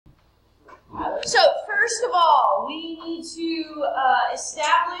So first of all, we need to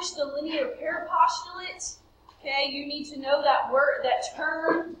establish the linear pair postulate. Okay, you need to know that word, that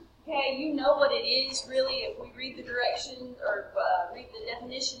term. Okay, you know what it is really. If we read the direction or read the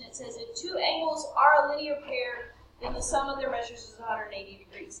definition, it says if two angles are a linear pair, then the sum of their measures is 180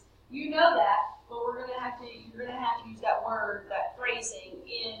 degrees. You know that, but you're going to have to use that word, that phrasing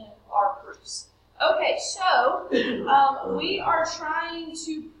in our proofs. Okay, so we are trying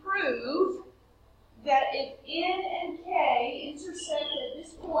to prove that if N and K intersect at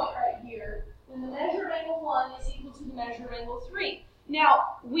this point right here, then the measure of angle 1 is equal to the measure of angle 3.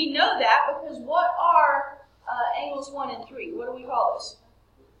 Now, we know that because what are angles 1 and 3? What do we call those?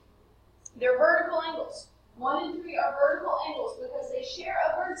 They're vertical angles. 1 and 3 are vertical angles because they share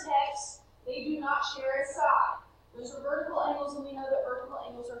a vertex, they do not share a side. Those are vertical angles, and we know that vertical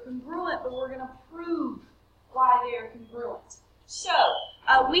angles are congruent, but we're going to prove why they are congruent. So,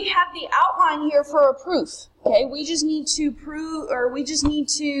 we have the outline here for a proof. Okay, we just need to prove, or we just need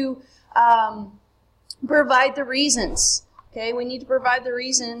to provide the reasons. Okay, we need to provide the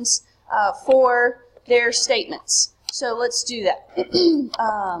reasons for their statements. So let's do that.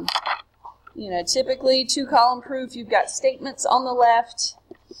 Typically, two-column proof, you've got statements on the left,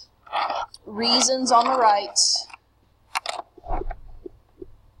 reasons on the right.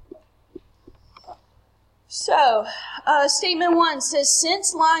 So, statement 1 says,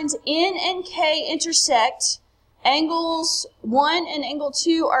 since lines N and K intersect, angles 1 and angle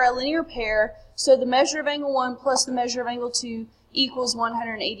 2 are a linear pair, so the measure of angle 1 plus the measure of angle 2 equals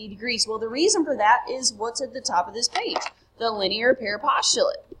 180 degrees. Well, the reason for that is what's at the top of this page, the linear pair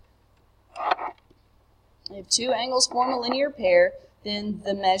postulate. If two angles form a linear pair, then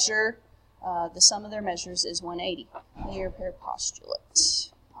the measure, the sum of their measures is 180. Linear pair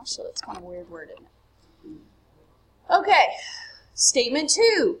postulate. Postulate's kind of a weird word, isn't it? Okay, statement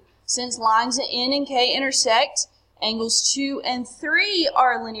 2. Since lines N and K intersect, angles 2 and 3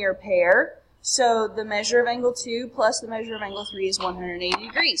 are a linear pair, so the measure of angle 2 plus the measure of angle 3 is 180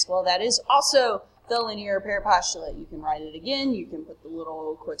 degrees. Well, that is also the linear pair postulate. You can write it again, you can put the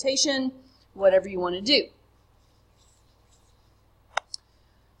little quotation, whatever you want to do.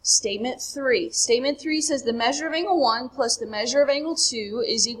 Statement 3. Statement 3 says the measure of angle 1 plus the measure of angle 2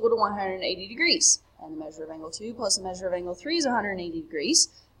 is equal to 180 degrees. And the measure of angle 2 plus the measure of angle 3 is 180 degrees.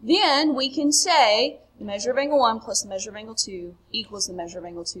 Then we can say the measure of angle 1 plus the measure of angle 2 equals the measure of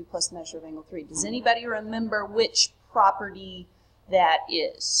angle 2 plus the measure of angle 3. Does anybody remember which property that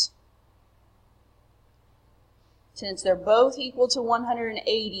is? Since they're both equal to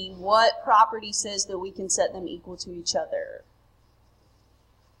 180, what property says that we can set them equal to each other?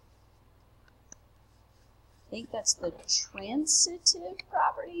 I think that's the transitive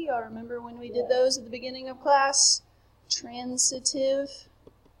property. Y'all remember when we did those at the beginning of class? Transitive.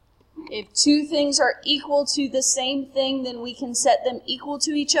 If two things are equal to the same thing, then we can set them equal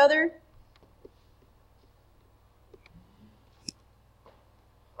to each other.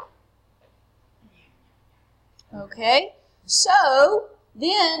 Okay, so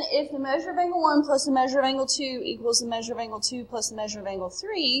then if the measure of angle 1 plus the measure of angle 2 equals the measure of angle 2 plus the measure of angle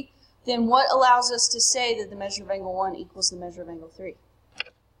 3, then what allows us to say that the measure of angle 1 equals the measure of angle 3?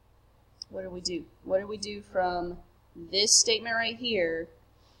 What do we do? What do we do from this statement right here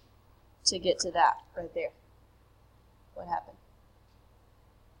to get to that right there? What happened?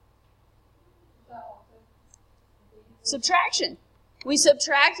 Subtraction. We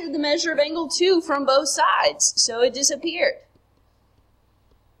subtracted the measure of angle 2 from both sides, so it disappeared.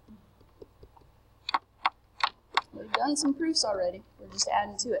 We've done some proofs already. We're just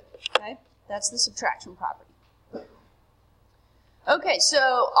adding to it. Okay? That's the subtraction property. Okay,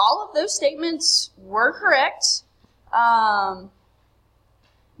 so all of those statements were correct.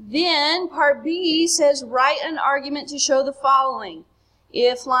 Then part B says write an argument to show the following.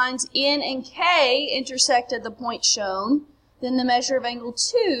 If lines N and K intersect at the point shown, then the measure of angle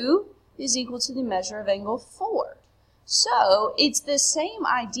 2 is equal to the measure of angle 4. So it's the same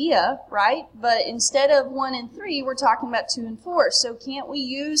idea, right? But instead of 1 and 3, we're talking about 2 and 4. So can't we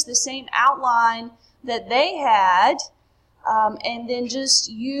use the same outline that they had and then just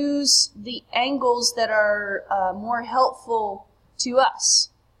use the angles that are more helpful to us,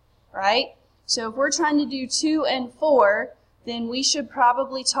 right? So if we're trying to do 2 and 4, then we should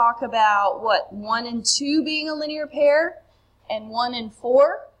probably talk about, what, 1 and 2 being a linear pair and 1 and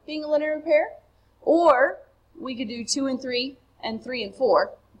 4 being a linear pair? Or we could do 2 and 3 and 3 and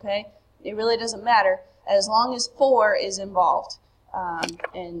 4, okay? It really doesn't matter as long as 4 is involved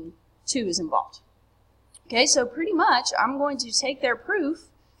and 2 is involved. Okay, so pretty much I'm going to take their proof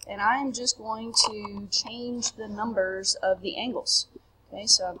and I'm just going to change the numbers of the angles. Okay,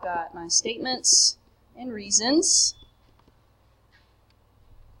 so I've got my statements and reasons.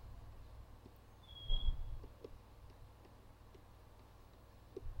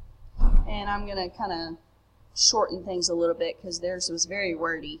 And I'm going to kind of shorten things a little bit because theirs was very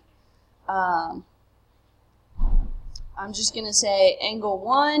wordy. I'm just going to say angle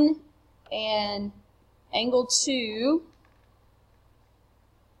 1 and angle 2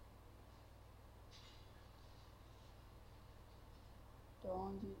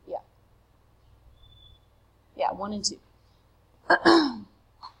 Yeah, 1 and 2.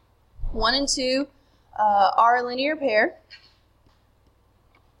 1 and 2 are a linear pair.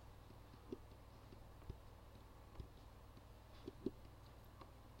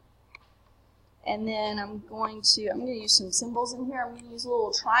 And then I'm going to use some symbols in here. I'm going to use a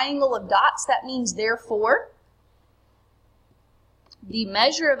little triangle of dots. That means therefore the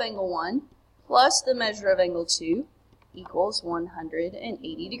measure of angle 1 plus the measure of angle 2 equals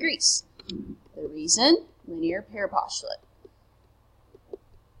 180 degrees. The reason, linear pair postulate.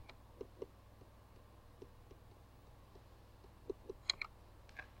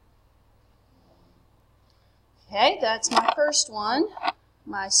 Okay, that's my first one.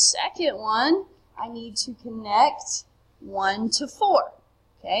 My second one, I need to connect 1 to 4.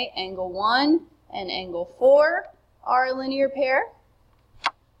 Okay, angle 1 and angle 4 are a linear pair.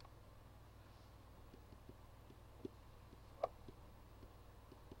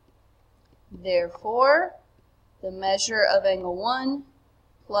 Therefore, the measure of angle 1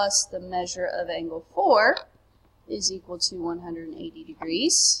 plus the measure of angle 4 is equal to 180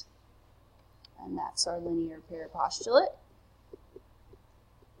 degrees. And that's our linear pair postulate.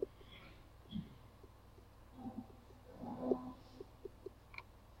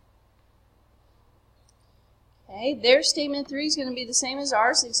 Okay, their statement 3 is going to be the same as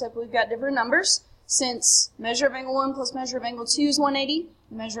ours, except we've got different numbers. Since measure of angle 1 plus measure of angle 2 is 180,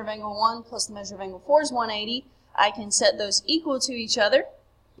 measure of angle 1 plus the measure of angle 4 is 180, I can set those equal to each other.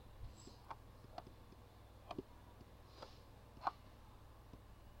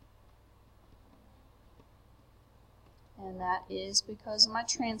 And that is because of my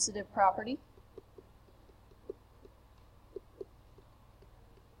transitive property.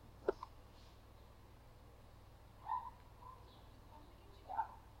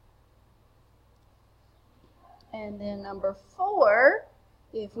 And then number 4,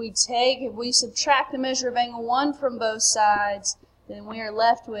 if we subtract the measure of angle 1 from both sides, then we are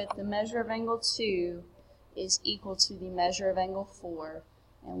left with the measure of angle 2 is equal to the measure of angle 4,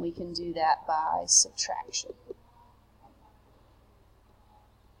 and we can do that by subtraction.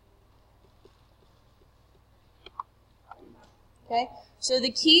 Okay, so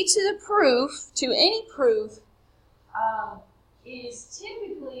the key to the proof, to any proof, is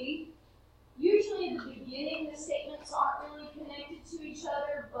usually in the beginning the statements aren't really connected to each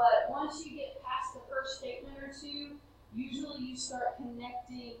other, but once you get past the first statement or two, usually you start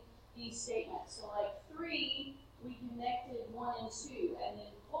connecting these statements. So like 3, we connected 1 and 2, and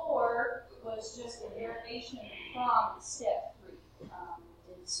then 4 was just a derivation from step 3.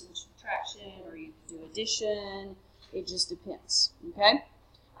 Did some subtraction, or you could do addition. It just depends, okay?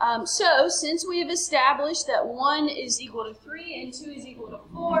 So since we have established that 1 is equal to 3 and 2 is equal to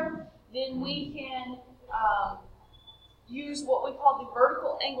 4, then we can use what we call the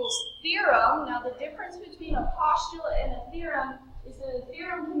vertical angles theorem. Now the difference between a postulate and a theorem is that a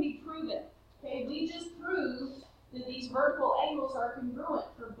theorem can be proven. Okay, we just proved that these vertical angles are congruent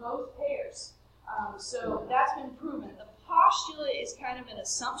for both pairs. So that's been proven. The postulate is kind of an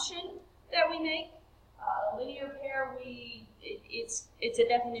assumption that we make. A linear pair, it's a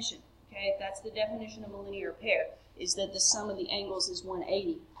definition. Okay, that's the definition of a linear pair, is that the sum of the angles is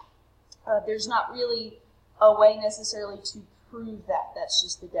 180. There's not really a way necessarily to prove that. That's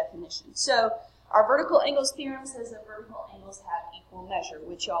just the definition. So our vertical angles theorem says that vertical angles have equal measure,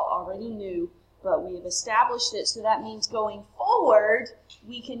 which y'all already knew, but we have established it. So that means going forward,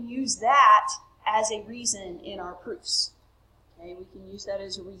 we can use that as a reason in our proofs. Okay, we can use that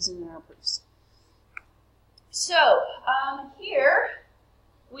as a reason in our proofs. So here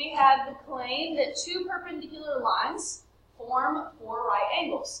we have the claim that 2 perpendicular lines form 4 right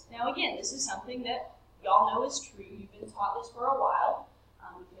angles. Now again, this is something that y'all know is true. You've been taught this for a while.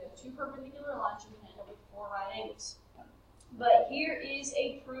 If you have 2 perpendicular lines, you're going to end up with 4 right angles. But here is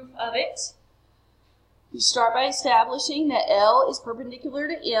a proof of it. You start by establishing that L is perpendicular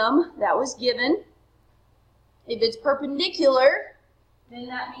to M. That was given. If it's perpendicular, then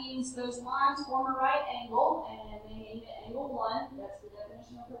that means those lines form a right angle, and they name it angle 1. That's the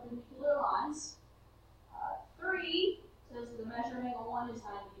definition of perpendicular lines. 3 says the measure of angle 1 is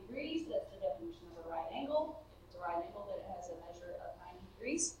 90 degrees. That's the definition of a right angle. If it's a right angle, then it has a measure of 90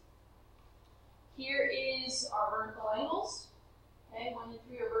 degrees. Here is our vertical angles. Okay, 1 and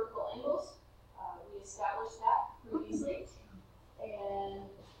 3 are vertical angles. We established that previously. And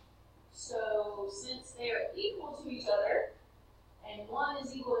so since they are equal to each other, and 1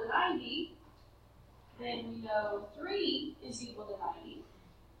 is equal to 90, then we know 3 is equal to 90.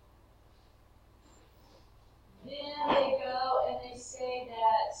 Then they go and they say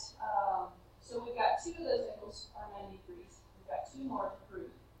that, so we've got 2 of those angles are 90 degrees. We've got 2 more to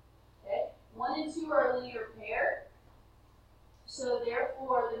prove. Okay? 1 and 2 are a linear pair. So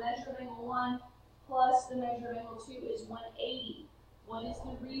therefore, the measure of angle 1 plus the measure of angle 2 is 180. What is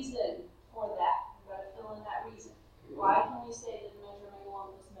the reason for that? We've got to fill in that reason. Why can we say that the measure of angle 1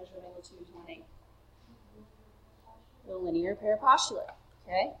 plus the measure of angle 2 is 180? The linear pair postulate.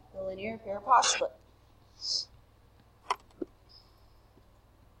 Okay? The linear pair postulate.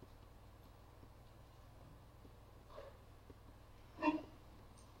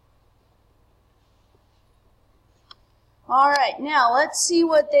 All right, now let's see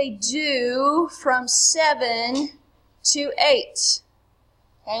what they do from 7 to 8.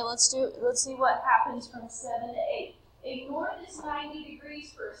 Okay, let's see what happens from 7 to 8. Ignore this 90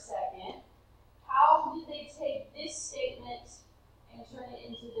 degrees for a second. How did they take this statement and turn it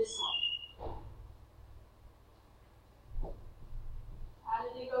into this one? How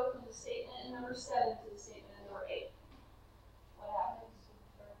did they go from the statement in number 7 to the statement in number 8? What happened?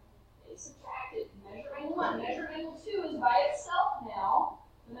 They subtracted. Measure of angle 1. Measure of angle 2 is by itself now.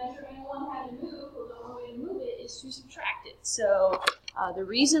 The measure of angle 1 had to move, but the only way to move it is to subtract it. So the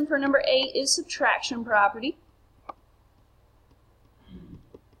reason for number 8 is subtraction property.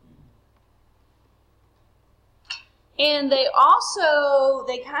 And they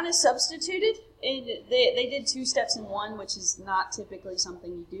kind of substituted. They did 2 steps in 1, which is not typically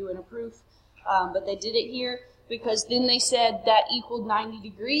something you do in a proof. But they did it here because then they said that equaled 90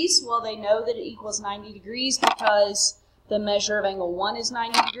 degrees. Well, they know that it equals 90 degrees because the measure of angle 1 is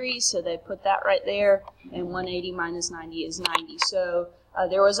 90 degrees. So they put that right there. And 180 minus 90 is 90. So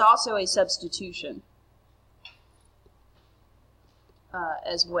there was also a substitution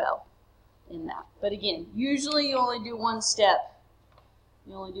as well in that. But again, usually you only do 1 step.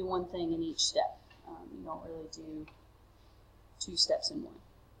 You only do 1 thing in each step. You don't really do 2 steps in 1.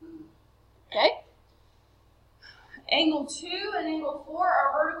 Okay? Angle 2 and angle 4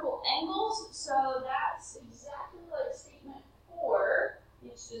 are vertical angles, so that's exactly like statement 4.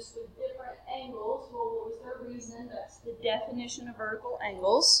 It's just with different angles. Well, what was their reason? That's the definition of vertical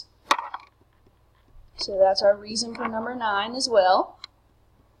angles. So that's our reason for number 9 as well.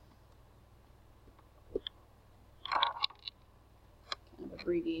 Kind of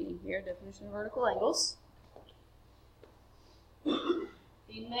abbreviating here, definition of vertical angles.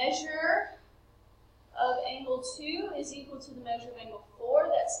 The measure of angle 2 is equal to the measure of angle 4.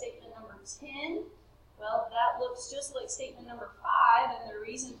 That's statement number 10. Well, that looks just like statement number 5, and the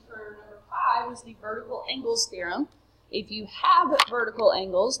reason for number 5 was the vertical angles theorem. If you have vertical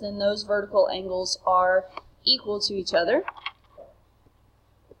angles, then those vertical angles are equal to each other.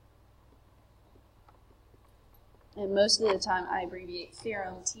 And most of the time I abbreviate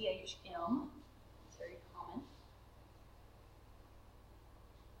theorem THM. It's very common.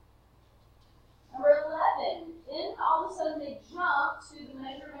 Number 11, then all of a sudden they jump to the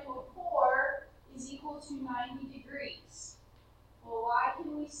measure of angle 4 is equal to 90 degrees. Well, why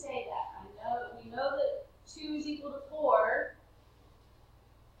can we say that? We know that 2 is equal to 4.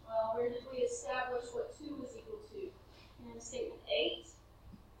 Well, where did we establish what 2 was equal to? In statement 8,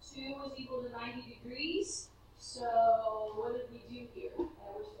 2 is equal to 90 degrees. So what did we do here?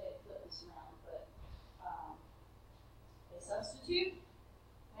 I wish they had flipped this around, but they substitute.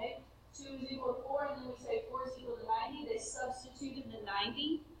 Okay? 2 is equal to 4, and then we say 4 is equal to 90. They substituted the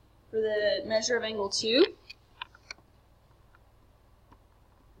 90 for the measure of angle 2.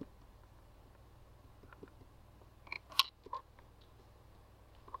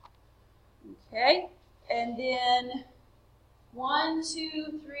 Okay, and then 1,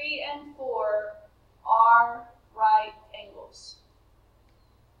 2, 3, and 4 are right angles.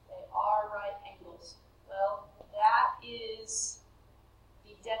 They are right angles. Well, that is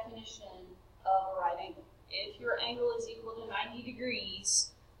the definition of a right angle. If your angle is equal to 90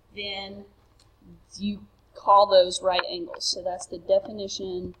 degrees, then you call those right angles. So that's the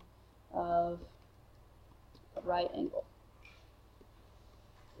definition of a right angle.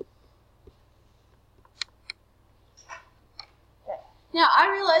 Now,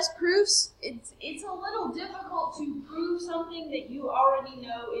 I realize proofs, it's a little difficult to prove something that you already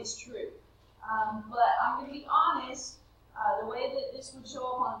know is true. But I'm going to be honest, the way that this would show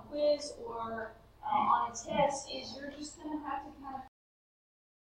up on a quiz or on a test is you're just going to have to kind of